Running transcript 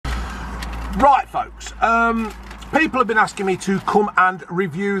Right, folks. People have been asking me to come and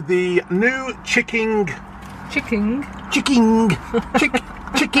review the new chicken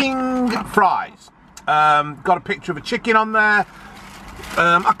fries. Got a picture of a chicken on there.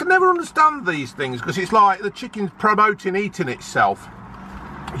 I can never understand these things because it's like the chicken's promoting eating itself.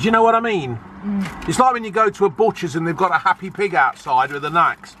 Do you know what I mean? It's like when you go to a butcher's and they've got a happy pig outside with an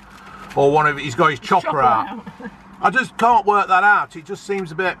axe, or one of he's got his chopper out. I just can't work that out. It just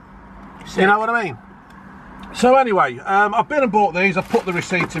seems a bit, you know what I mean? So anyway, I've been and bought these. I've put the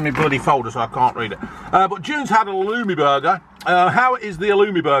receipt in my bloody folder so I can't read it. But June's had a halloumi burger. How is the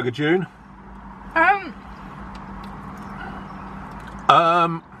halloumi burger, June?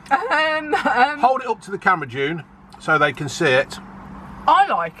 Hold it up to the camera, June, so they can see it. I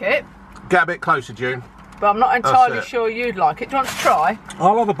like it. Get a bit closer, June. But I'm not entirely sure you'd like it. Do you want to try?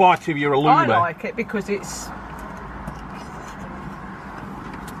 I'll have a bite of your halloumi. I like it because it's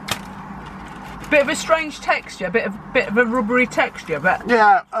a bit of a strange texture, a bit of a rubbery texture, but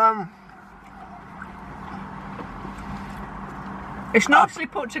yeah, it's nicely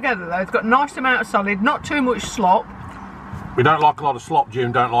put together though. It's got a nice amount of solid, not too much slop. We don't like a lot of slop,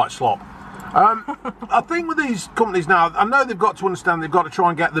 June. Don't like slop. I think with these companies now, I know they've got to understand they've got to try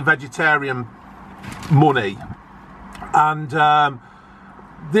and get the vegetarian money, and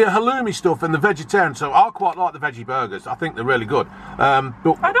the halloumi stuff and the vegetarian. So I quite like the veggie burgers. I think they're really good.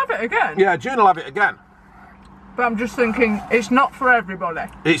 But I'd have it again. Yeah, June will have it again. But I'm just thinking, it's not for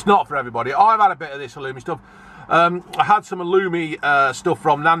everybody. It's not for everybody. I've had a bit of this halloumi stuff. I had some halloumi stuff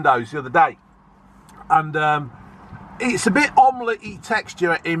from Nando's the other day, and it's a bit omelette-y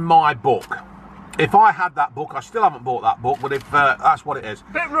texture in my book. If I had that book, I still haven't bought that book, but if that's what it is.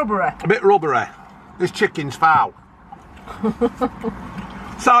 A bit rubbery. A bit rubbery. This chicken's foul.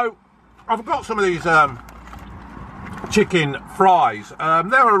 So, I've got some of these chicken fries.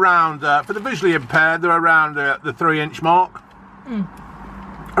 They're around, for the visually impaired, they're around the 3-inch mark.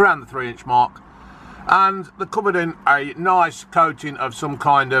 Around the 3-inch mark. And they're covered in a nice coating of some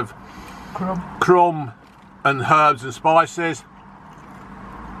kind of crumb and herbs and spices.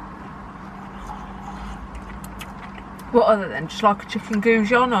 What other than? Just like a chicken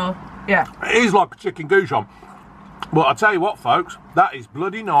goujon, or? Yeah. It is like a chicken goujon. But I'll tell you what, folks, that is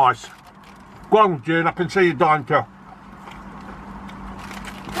bloody nice. Go on, June, I can see you dying to.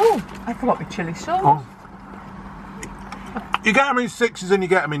 Oh, I forgot my chilli sauce. Oh. You get them in 6s and you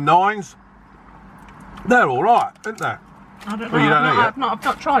get them in 9s. They're all right, aren't they? I don't know. Well, you don't know yet. I've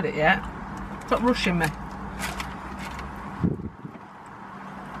not tried it yet. Stop rushing me.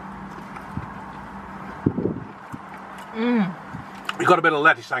 You've got a bit of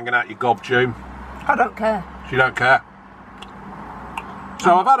lettuce hanging out your gob, June. I don't care. You don't care.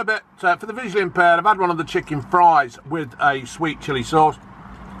 So I've had a bit, for the visually impaired, I've had one of the chicken fries with a sweet chilli sauce.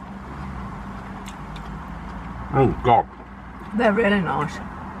 Oh, God. They're really nice.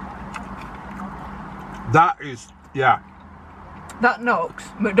 That is, yeah. That knocks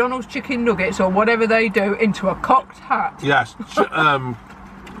McDonald's chicken nuggets, or whatever they do, into a cocked hat. Yes.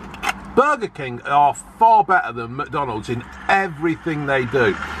 Burger King are far better than McDonald's in everything they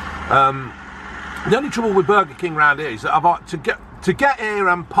do. The only trouble with Burger King round here is that I've got to get here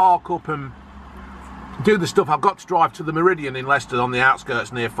and park up and do the stuff. I've got to drive to the Merdian in Leicester on the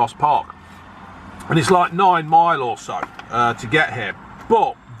outskirts near Foss Park, and it's like 9 miles or so to get here.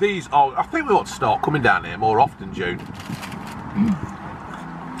 But these are, I think we ought to start coming down here more often, June.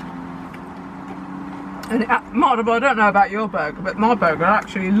 And Martin, I don't know about your burger, but my burger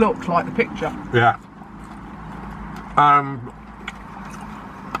actually looked like the picture. Yeah.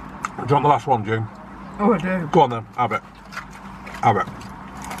 Do you want the last one, June? Oh, I do. Go on then, have it. Have it.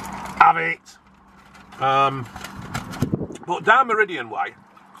 Have it. But down Merdian way,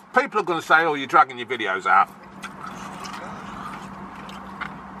 people are going to say, oh, you're dragging your videos out.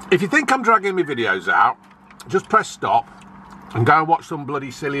 If you think I'm dragging my videos out, just press stop and go and watch some bloody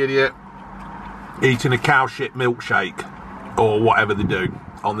silly idiot eating a cow shit milkshake or whatever they do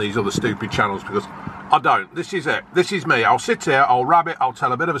on these other stupid channels, because I don't. This is it. This is me. I'll sit here, I'll rabbit, I'll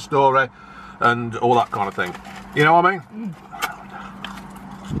tell a bit of a story and all that kind of thing. You know what I mean?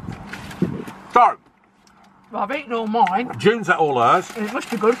 So, well, I've eaten all mine. June's at all hers. And it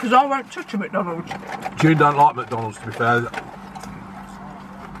must be good because I won't touch a McDonald's. June don't like McDonald's, to be fair.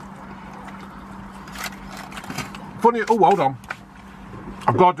 Funny, oh, hold on.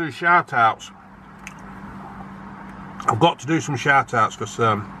 I've got to do shout outs. I've got to do some shout outs because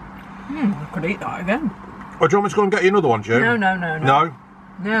I could eat that again. Oh, do you want me to go and get you another one, June? No. No? No.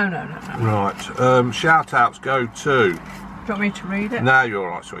 Right. Shout outs go to. Do you want me to read it? No, you're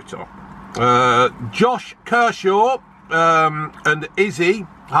alright, sweetheart. Josh Kershaw and Izzy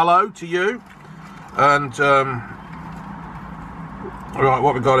hello to you. And right,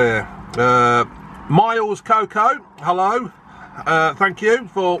 what we got here? Miles Coco, hello. Thank you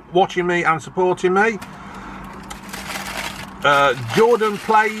for watching me and supporting me. Jordan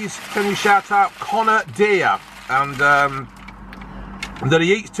Plays, can you shout out Connor Deere, and that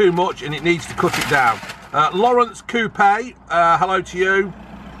he eats too much and it needs to cut it down. Lawrence Coupe, hello to you.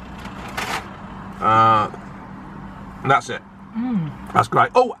 That's it. That's great.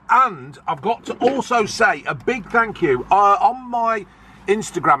 Oh, and I've got to also say a big thank you on my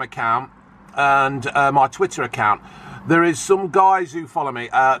Instagram account and my Twitter account. There is some guys who follow me.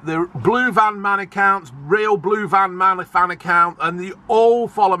 The Blue Van Man accounts, real Blue Van Man fan account, and you all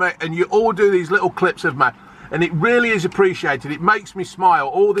follow me and you all do these little clips of me, and it really is appreciated. It makes me smile.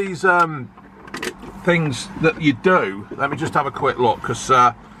 All these things that you do. Let me just have a quick look, because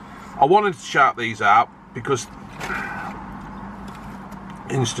I wanted to shout these out because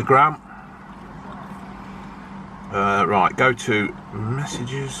Instagram. Right, go to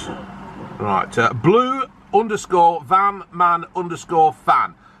messages. Right,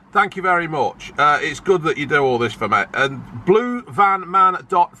 blue_van_man_fan. Thank you very much. It's good that you do all this for me. And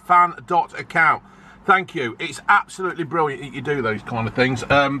bluevanman.fan.account. Thank you. It's absolutely brilliant that you do those kind of things.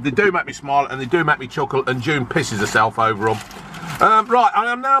 They do make me smile and they do make me chuckle, and June pisses herself over them. Right, I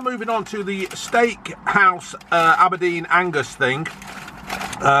am now moving on to the Steakhouse Aberdeen Angus thing.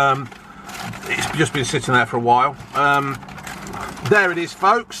 It's just been sitting there for a while. There it is,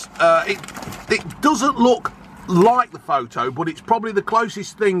 folks. It doesn't look like the photo, but it's probably the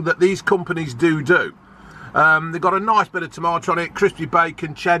closest thing that these companies do. They've got a nice bit of tomato on it, crispy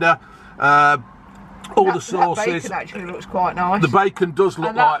bacon, cheddar, all the sauces. That bacon actually looks quite nice. The bacon does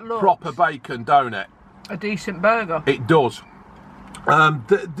look like proper bacon, don't it? A decent burger. It does.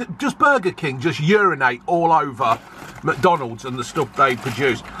 Just Burger King just urinate all over McDonald's and the stuff they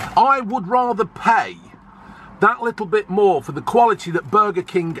produce. I would rather pay that little bit more for the quality that Burger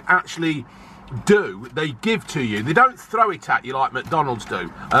King actually they give to you. They don't throw it at you like McDonald's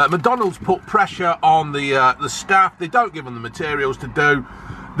do. McDonald's put pressure on the staff. They don't give them the materials to do.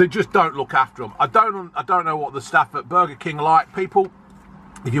 They just don't look after them. I don't know what the staff at Burger King are like. People,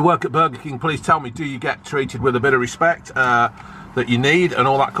 if you work at Burger King, please tell me, do you get treated with a bit of respect that you need and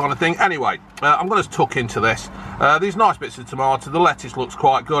all that kind of thing? Anyway, I'm going to tuck into this. These nice bits of tomato. The lettuce looks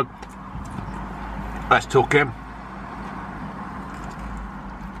quite good. Let's tuck in.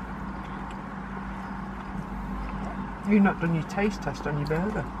 You've not done your taste test on your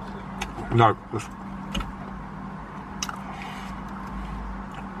burger? No.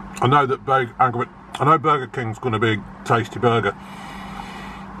 I know that Burger King's going to be a tasty burger.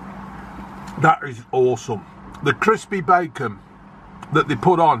 That is awesome. The crispy bacon that they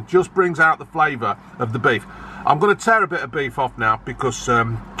put on just brings out the flavour of the beef. I'm going to tear a bit of beef off now because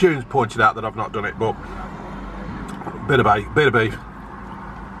June's pointed out that I've not done it, but bit of beef.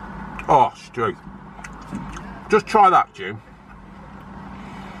 Oh, Stu. Just try that, June.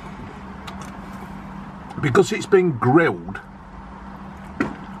 Because it's been grilled.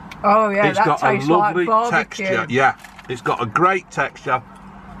 Oh yeah, it's got a lovely texture. Yeah, it's got a great texture.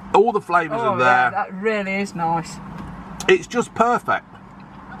 All the flavours are there. Yeah, that really is nice. It's just perfect.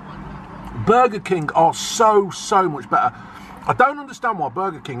 Burger King are so much better. I don't understand why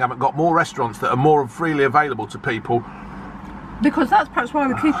Burger King haven't got more restaurants that are more freely available to people. Because that's perhaps why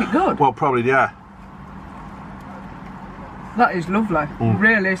we keep it good. Well, probably, yeah. That is lovely.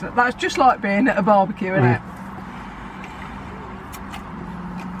 Really is. That's just like being at a barbecue, isn't it?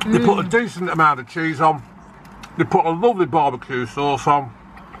 They put a decent amount of cheese on. They put a lovely barbecue sauce on.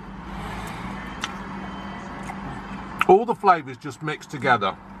 All the flavours just mixed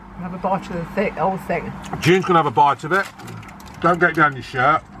together. Have a bite of the whole thing. June's going to have a bite of it. Don't get down your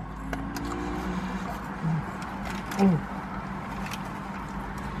shirt.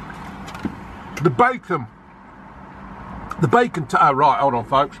 The bacon. Right, hold on,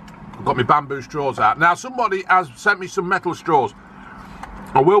 folks. I've got my bamboo straws out. Now, somebody has sent me some metal straws.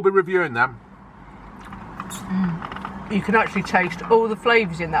 I will be reviewing them. You can actually taste all the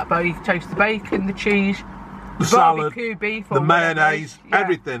flavours in that bowl. You can taste the bacon, the cheese, the salad, barbecue beef, the mayonnaise,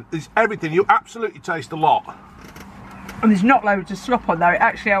 everything. There's everything. You absolutely taste a lot. And there's not loads of slop on there. It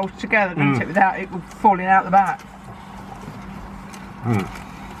actually holds together, doesn't it, without it falling out the back.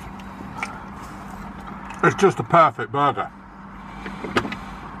 It's just a perfect burger.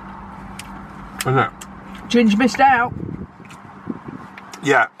 Isn't it? Ginge missed out.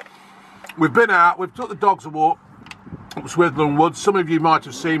 Yeah. We've been out, we've took the dogs a walk up Swithland Woods. Some of you might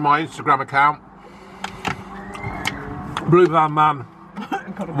have seen my Instagram account. Blue Van Man,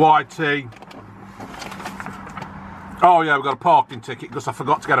 YT. Oh yeah, we've got a parking ticket because I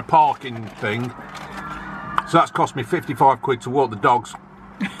forgot to get a parking thing. So that's cost me 55 quid to walk the dogs.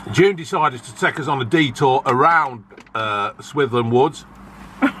 June decided to take us on a detour around Switherland Woods.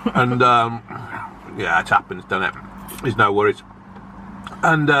 And yeah, it happens, doesn't it? There's no worries.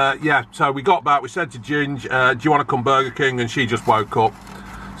 And yeah, so we got back, we said to June, do you want to come Burger King? And she just woke up.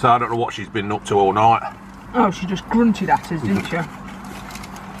 So I don't know what she's been up to all night. Oh, she just grunted at us, didn't she?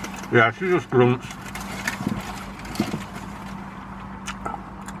 Yeah, she just grunts.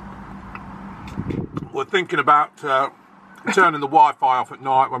 We're thinking about turning the Wi-Fi off at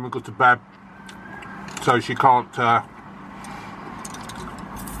night when we go to bed, so she can't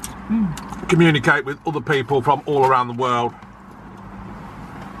communicate with other people from all around the world.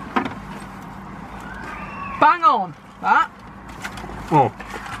 Bang on, that. Oh,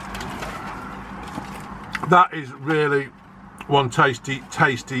 that is really one tasty,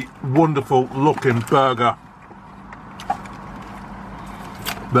 wonderful looking burger.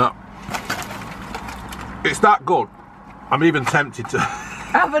 But it's that good. I'm even tempted to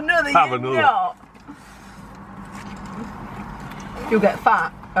have another. Have another. Not. You'll get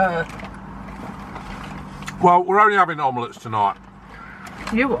fat. Well, we're only having omelettes tonight.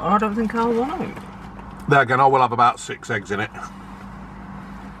 You are? I don't think I'll want it. There again, I will have about 6 eggs in it.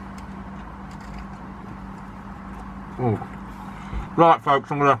 Right,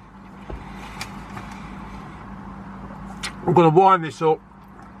 folks, I'm gonna wind this up.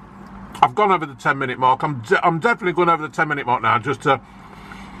 I've gone over the 10-minute mark. I'm definitely going over the 10-minute mark now, just to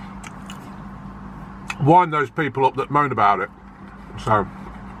wind those people up that moan about it. So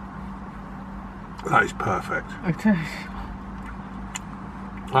that is perfect. Okay.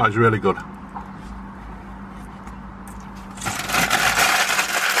 That is really good.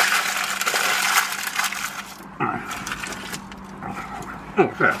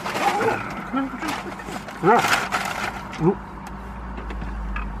 Okay. Yeah.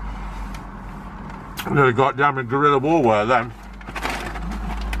 Nearly got down my gorilla woolwear then.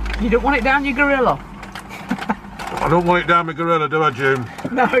 You don't want it down your gorilla? I don't want it down my gorilla, do I, June?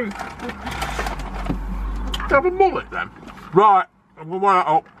 No. Have a mullet then. Right, I'm going to wind it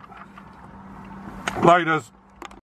up. Laters.